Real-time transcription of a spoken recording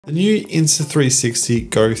The new Insta360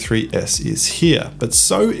 Go 3S is here, but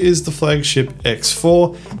so is the flagship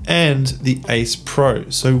X4 and the Ace Pro.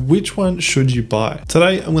 So which one should you buy?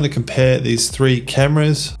 Today, I'm going to compare these three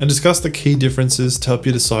cameras and discuss the key differences to help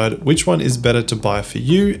you decide which one is better to buy for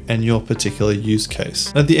you and your particular use case.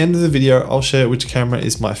 And at the end of the video, I'll share which camera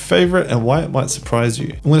is my favorite and why it might surprise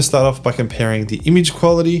you. I'm going to start off by comparing the image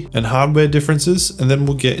quality and hardware differences, and then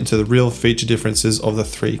we'll get into the real feature differences of the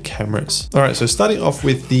three cameras. All right, so starting off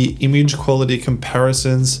with the image quality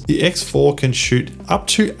comparisons, the X4 can shoot up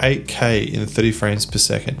to 8K in 30 frames per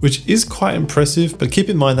second, which is quite impressive, but keep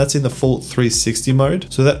in mind that's in the full 360 mode,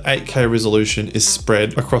 so that 8K resolution is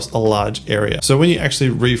spread across a large area. So when you actually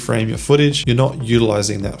reframe your footage, you're not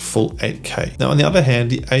utilizing that full 8K. Now, on the other hand,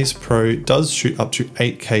 the Ace Pro does shoot up to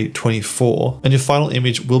 8K 24, and your final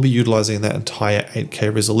image will be utilizing that entire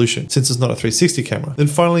 8K resolution, since it's not a 360 camera. Then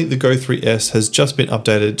finally, the Go 3S has just been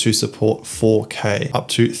updated to support 4K, up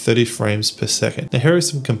to 30 frames per second. Now here are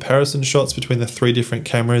some comparison shots between the three different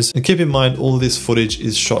cameras, and keep in mind all of this footage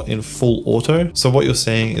is shot in full auto, so what you're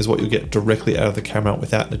seeing is what you'll get directly out of the camera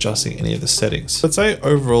without adjusting any of the settings. I'd say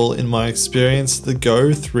overall, in my experience, the Go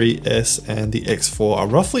 3S and the X4 are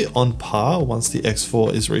roughly on par once the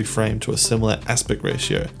X4 is reframed to a similar aspect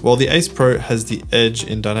ratio. While the Ace Pro has the edge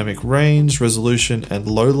in dynamic range, resolution, and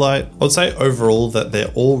low light, I would say overall that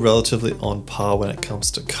they're all relatively on par when it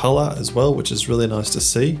comes to color as well, which is really nice to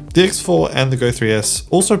see. The X4 and the Go 3S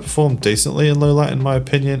also perform decently in low light in my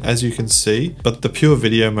opinion, as you can see, but the pure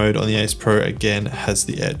video mode on the Ace Pro again has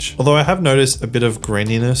the edge. Although I have noticed a bit of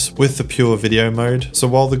graininess with the pure video mode, so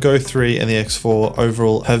while the Go 3 and the X4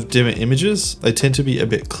 overall have dimmer images, they tend to be a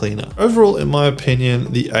bit cleaner. Overall, in my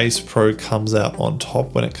opinion, the Ace Pro comes out on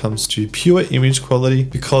top when it comes to pure image quality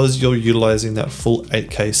because you're utilizing that full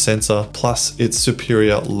 8K sensor plus its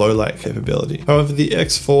superior low light capability. However, the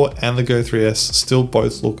X4 and the Go 3S still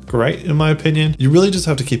both look great in my opinion. You really just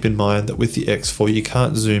have to keep in mind that with the X4 you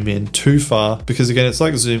can't zoom in too far because again it's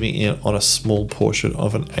like zooming in on a small portion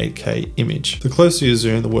of an 8K image. The closer you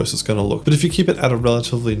zoom, the worse it's going to look, but if you keep it at a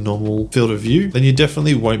relatively normal field of view, then you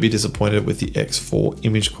definitely won't be disappointed with the X4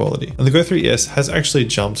 image quality. And the Go 3S has actually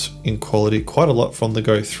jumped in quality quite a lot from the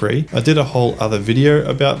Go 3. I did a whole other video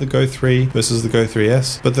about the Go 3 versus the Go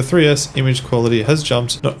 3S, but the 3S image quality has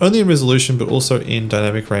jumped not only in resolution but also in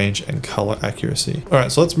dynamic range and color accuracy. All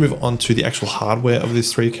right, so let's move on to the actual hardware of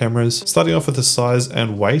these three cameras. Starting off with the size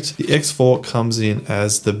and weight, the X4 comes in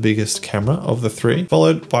as the biggest camera of the three,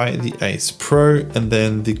 followed by the Ace Pro, and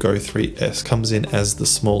then the Go 3S comes in as the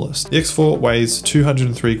smallest. The X4 weighs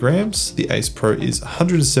 203 grams, the Ace Pro is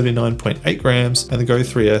 179.8 grams, and the Go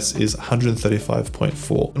 3S is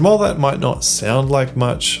 135.4. And while that might not sound like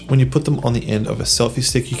much, when you put them on the end of a selfie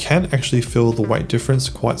stick, you can actually feel the weight difference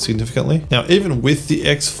quite significantly. Now, even with the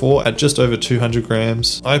X4 at just over 200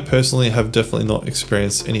 grams, I personally have definitely not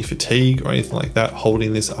experienced any fatigue or anything like that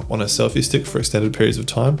holding this up on a selfie stick for extended periods of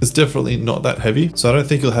time. It's definitely not that heavy, so I don't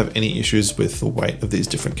think you'll have any issues with the weight of these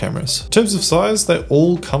different cameras. In terms of size, they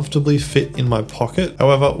all comfortably fit in my pocket.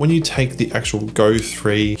 However, when you take the actual Go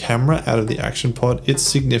 3 camera out of the action pod, it's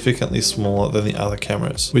significantly smaller than the other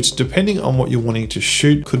cameras, which depending on what you're wanting to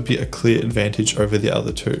shoot could be a clear advantage over the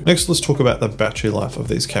other two. Next, let's talk about the battery life of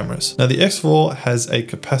these cameras. Now, the X4 has a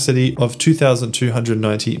capacity of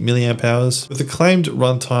 2,290 milliamp hours with a claimed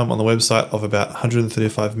runtime on the website of about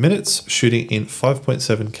 135 minutes, shooting in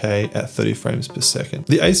 5.7K at 30 frames per second.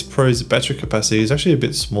 The Ace Pro's battery capacity is actually a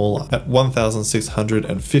bit smaller at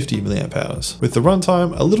 1,650 milliamp hours, with the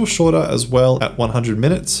runtime a little shorter as well at 100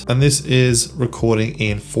 minutes, and this is recording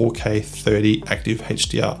in 4K 30 active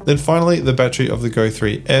HDR. Then finally, the battery of the Go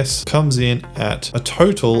 3S comes in at a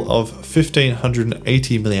total of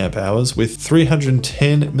 1,580 milliamp hours with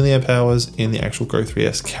 310 milliamp hours in the actual Go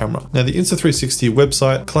 3S camera. Now, the Insta360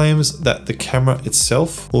 website claims that the camera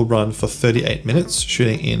itself will run for 38 minutes,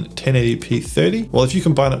 shooting in 1080p 30, while if you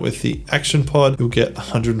combine it with the action pod, you'll get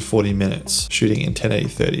 140 minutes, shooting in 1080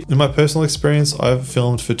 30. In my personal experience, I've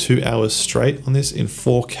filmed for 2 hours straight on this in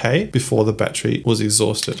 4K before the battery was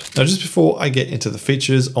exhausted. Now, just before I get into the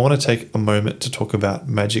features, I want to take a moment to talk about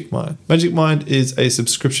Magic Mind. Magic Mind is a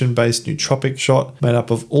subscription-based nootropic shot made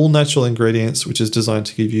up of all natural ingredients, which is designed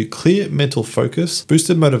to give you clear mental focus,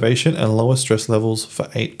 boosted motivation, and lower stress levels for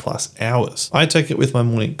 8+ hours. I take it with my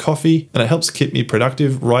morning coffee, and it helps keep me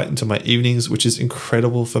productive right into my evenings, which is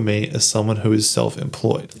incredible for me as someone who is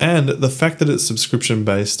self-employed. And the fact that it's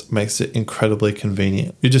subscription-based makes it incredibly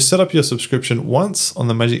convenient. You just set up your subscription once on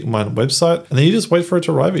the Magic Mind website, and then you just wait for it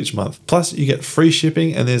to arrive each month. Plus, you get free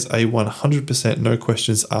shipping, and there's a 100% no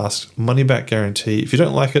questions asked money-back guarantee if you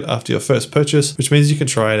don't like it after your first purchase, which means you can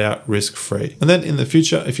try it out risk-free. And then in the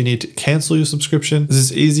future, if you need to cancel your subscription is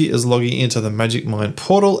as easy as logging into the Magic Mind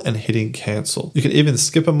portal and hitting cancel. You can even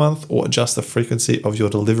skip a month or adjust the frequency of your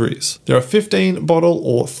deliveries. There are 15 bottle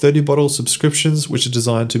or 30 bottle subscriptions which are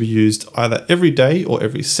designed to be used either every day or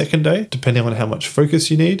every second day, depending on how much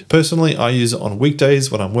focus you need. Personally, I use it on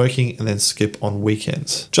weekdays when I'm working and then skip on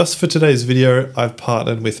weekends. Just for today's video, I've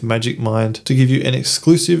partnered with Magic Mind to give you an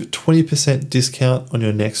exclusive 20% discount on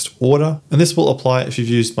your next order. And this will apply if you've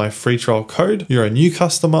used my free trial code, you're a new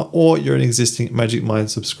customer, or you're an existing Magic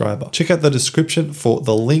Mind subscriber. Check out the description for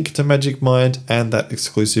the link to Magic Mind and that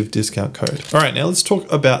exclusive discount code. All right, now let's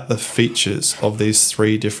talk about the features of these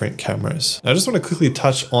three different cameras. Now, I just want to quickly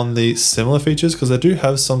touch on the similar features because they do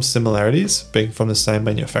have some similarities being from the same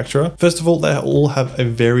manufacturer. First of all, they all have a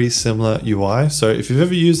very similar UI. So if you've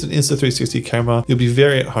ever used an Insta360 camera, you'll be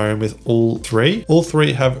very at home with all three. All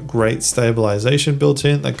three have great stabilization built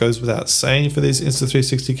in. That goes without saying for these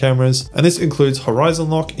Insta360 cameras. And this includes horizon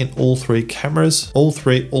lock in all three cameras. All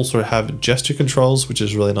three also have gesture controls, which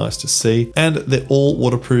is really nice to see. And they're all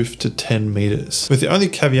waterproof to 10 meters. With the only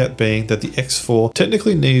caveat being that the X4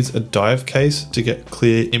 technically needs a dive case to get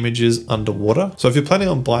clear images underwater. So if you're planning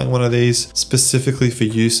on buying one of these specifically for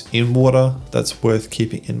use in water, that's worth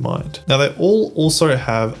keeping in mind. Now, they all also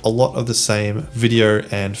have a lot of the same video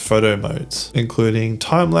and photo modes, including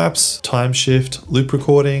time-lapse, time shift, loop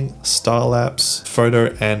recording, star lapse,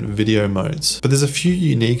 photo and video modes. But there's a few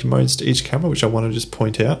unique modes to each camera, which I want to just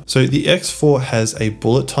point out. So the X4 has a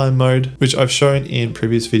bullet time mode, which I've shown in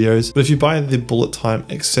previous videos. But if you buy the bullet time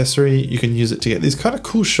accessory, you can use it to get these kind of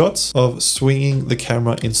cool shots of swinging the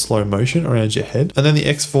camera in slow motion around your head. And then the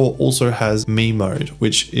X4 also has me mode,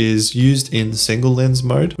 which is used in single lens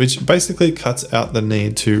mode, which basically cuts out the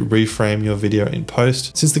need to reframe your video in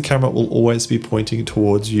post, since the camera will always be pointing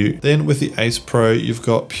towards you. Then with the Ace Pro, you've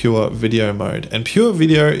got pure video mode, and pure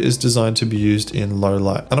video is designed to be used in low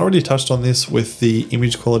light. And I already touched on this with the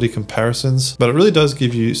image quality comparisons, but it really does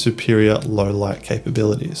give you superior low light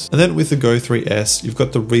capabilities. And then with the Go 3S, you've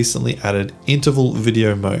got the recently added interval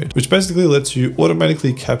video mode, which basically lets you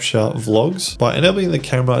automatically capture vlogs by enabling the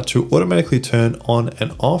camera to automatically turn on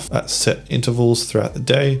and off at set intervals throughout the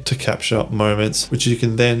day to capture moments, which you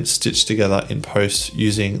can then stitch together in post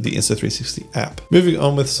using the Insta360 app. Moving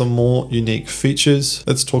on with some more unique features,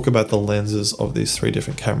 let's talk about the lenses of these three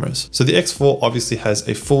different cameras. So the X4 obviously has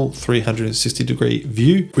a full 360-degree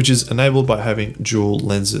view, which is enabled by having dual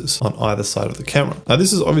lenses on either side of the camera. Now,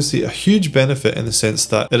 this is obviously a huge benefit in the sense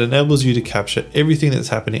that it enables you to capture everything that's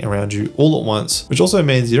happening around you all at once, which also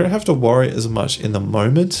means you don't have to worry as much in the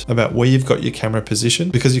moment about where you've got your camera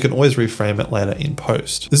positioned, because you can always reframe it later in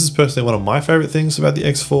post. This is personally one of my favorite things about the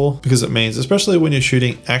X4, because it means, especially when you're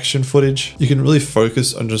shooting action footage, you can really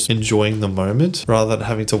focus on just enjoying the moment rather than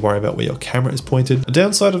having to worry about where your camera is pointed. The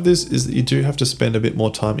downside of this is that you do have to spend a bit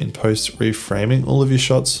more time in post reframing all of your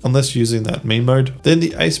shots, unless using that me mode. Then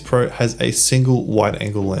the Ace Pro has a single wide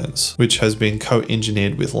angle lens, which has been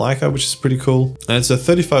co-engineered with Leica, which is pretty cool. And it's a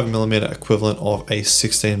 35mm equivalent of a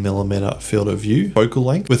 16mm field of view focal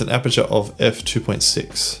length with an aperture of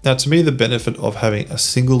f2.6. Now, to me, the benefit of having a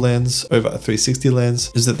single lens over a 360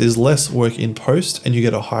 lens is that there's less work in post and you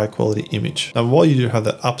get a higher quality image. Now, while you do have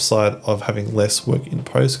that upside of having less work in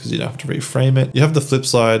post because you don't have to reframe it, you have the flip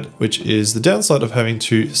side, which is the downside of having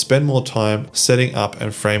to spend more time setting up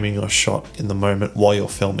and framing your shot in the moment while you're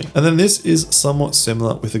filming. And then this is somewhat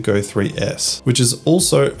similar with the Go 3S, which is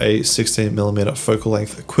also a 16mm focal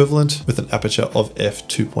length equivalent with an aperture of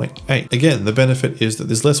f2.8. Again, the benefit is that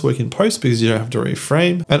there's less work in post because you don't have to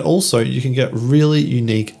reframe, and also you can get really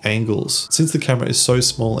unique angles. Since the camera is so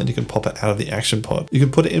small and you can pop it out of the action pod, you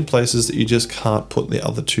can put it in places that you just can't put the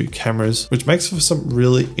other two cameras, which makes for some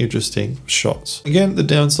really interesting shots. Again, the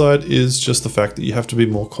downside is just the fact that you have to be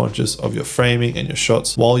more conscious of your framing and your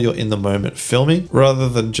shots while you're in the moment filming, rather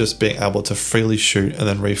than just being able to freely shoot and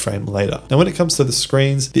then reframe later. Now, when it comes to the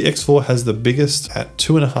screens, the X4 has the biggest at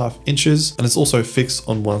 2.5 inches, and it's also fixed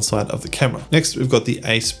on one side of the camera. Next, we've got the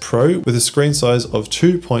Ace Pro with a screen size of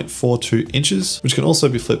 2.42 inches, which can also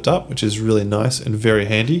be flipped up, which is really nice and very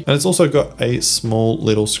handy. And it's also got a small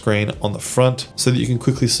little screen on the front so that you can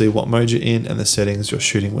quickly see what mode you're in and the settings you're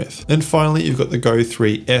shooting with. Then finally, you've got the Go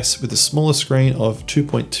 3S with a smaller screen of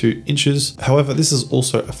 2.2 inches. However, this is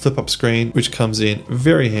also a flip up screen, which comes in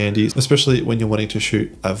very handy, especially when you're wanting to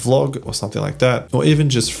shoot a vlog or something like that, or even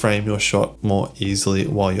just frame your shot more easily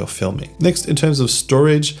while you're filming. Next, in terms of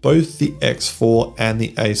storage, both the X4 and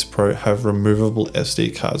the Ace Pro have removable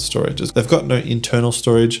SD card storages. They've got no internal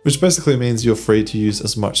storage, which basically means you're free to use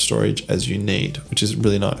as much storage as you need, which is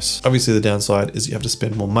really nice. Obviously, the downside is you have to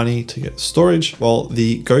spend more money to get storage, while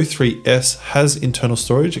the Go 3S has internal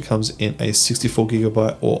storage. It comes in a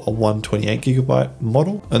 64GB or a 128GB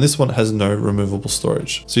model, and this one has no removable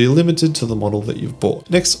storage. So you're limited to the model that you've bought.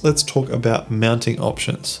 Next, let's talk about mounting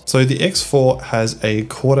options. So the X4 has a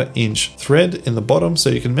 1/4 inch thread in the bottom, so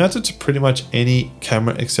you can mount it to pretty much any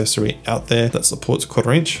camera accessory out there that supports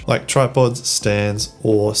 1/4 inch, like tripods, stands,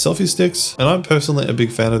 or selfie sticks. And I'm personally a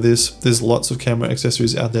big fan of this. There's lots of camera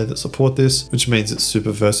accessories out there that support this, which means it's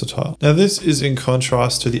super versatile. Now this is in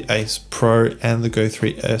contrast to the Ace Pro and the Go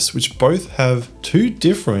 3S, which both have two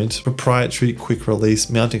different proprietary quick release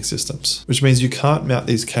mounting systems, which means you can't mount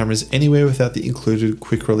these cameras anywhere without the included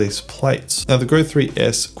quick release plates. Now the Go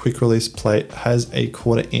 3S quick release plate has a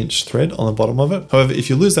 1/4 inch thread on the bottom of it. However, if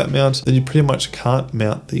you lose that mount, then you pretty much can't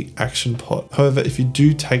mount the action pod. However, if you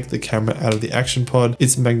do take the camera out of the action pod,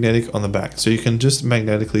 it's magnetic on the back, so you can just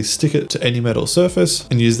magnetically stick it to any metal surface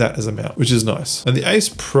and use that as a mount, which is nice. And the Ace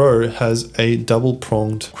Pro has a double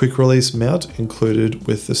pronged quick release mount included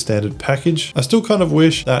with the standard package. I still kind of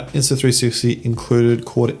wish that Insta360 included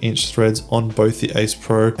 1/4 inch threads on both the Ace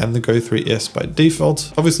Pro and the Go 3S by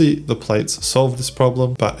default. Obviously the plates solve this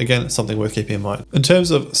problem, but again, it's something worth keeping in mind. In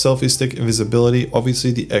terms of selfie stick invisibility,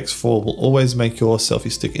 obviously the X4 will always make your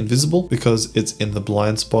selfie stick invisible because it's in the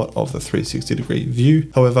blind spot of the 360-degree view.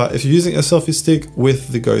 However, if you're using a selfie stick with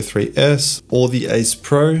the Go 3S or the Ace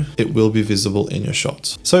Pro, it will be visible in your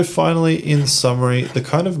shots. So finally, in summary, the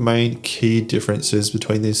kind of main key differences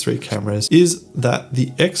between these three cameras is that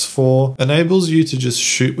the X4 enables you to just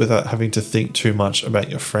shoot without having to think too much about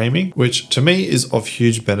your framing, which to me is of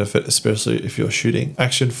huge benefit, especially if you're shooting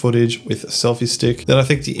action footage with a selfie stick. Then I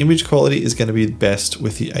think the image quality is going to be best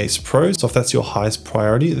with the Ace Pro. So if that's your highest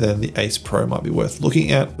priority, then the Ace Pro might be worth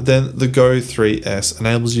looking at. But then the Go 3S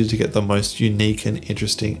enables you to get the most unique and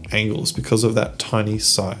interesting angles because of that tiny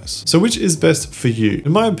size. So which is best for you?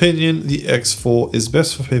 In my opinion, the X4 is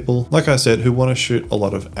best for people, like I said, who want to shoot a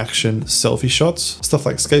lot of action selfie shots, stuff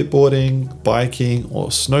like skateboarding, biking, or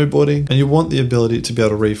snowboarding, and you want the ability to be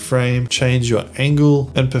able to reframe, change your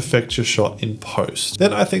angle, and perfect your shot in post.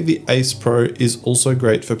 Then I think the Ace Pro is also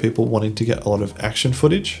great for people wanting to get a lot of action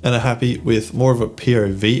footage and are happy with more of a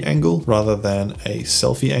POV angle rather than a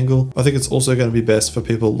selfie angle. I think it's also going to be best for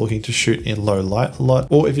people looking to shoot in low light a lot,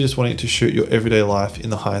 or if you're just wanting to shoot your everyday life in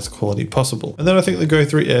the highest quality possible. And then I think the Go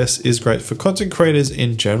 3S is great for content creators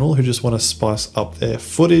in general who just want to spice up their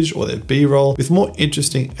footage or their B-roll with more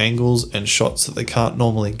interesting angles and shots that they can't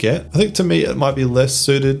normally get. I think to me it might be less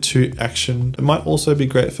suited to action. It might also be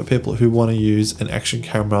great for people who want to use an action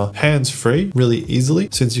camera hands-free really easily,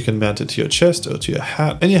 since you can mount it to your chest or to your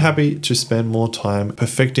hat, and you're happy to spend more time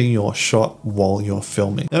perfecting your shot while you're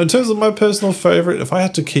filming. Now in terms of my personal favorite, if I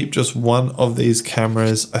had to keep just one of these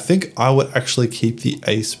cameras, I think I would actually keep the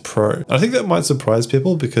Ace Pro. And I think that might surprise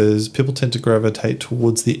people because people tend to gravitate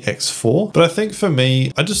towards the X4, but I think for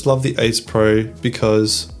me, I just love the Ace Pro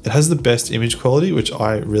because it has the best image quality, which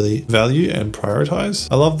I really value and prioritize.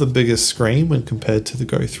 I love the bigger screen when compared to the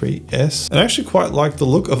Go 3S, and I actually quite like the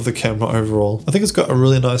look of the camera overall. I think it's got a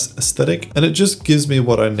really nice aesthetic, and it just gives me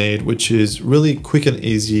what I need, which is really quick and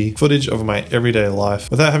easy footage of my everyday life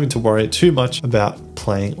without having to worry too much about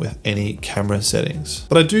playing with any camera settings.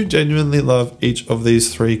 But I do genuinely love each of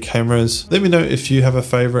these three cameras. Let me know if you have a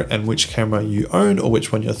favorite and which camera you own or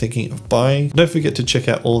which one you're thinking of buying. Don't forget to check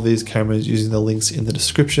out all of these cameras using the links in the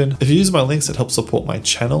description. If you use my links, it helps support my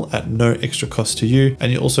channel at no extra cost to you,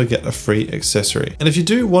 and you also get a free accessory. And if you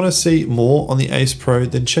do want to see more on the Ace Pro,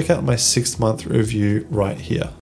 then check out my 6-month review right here.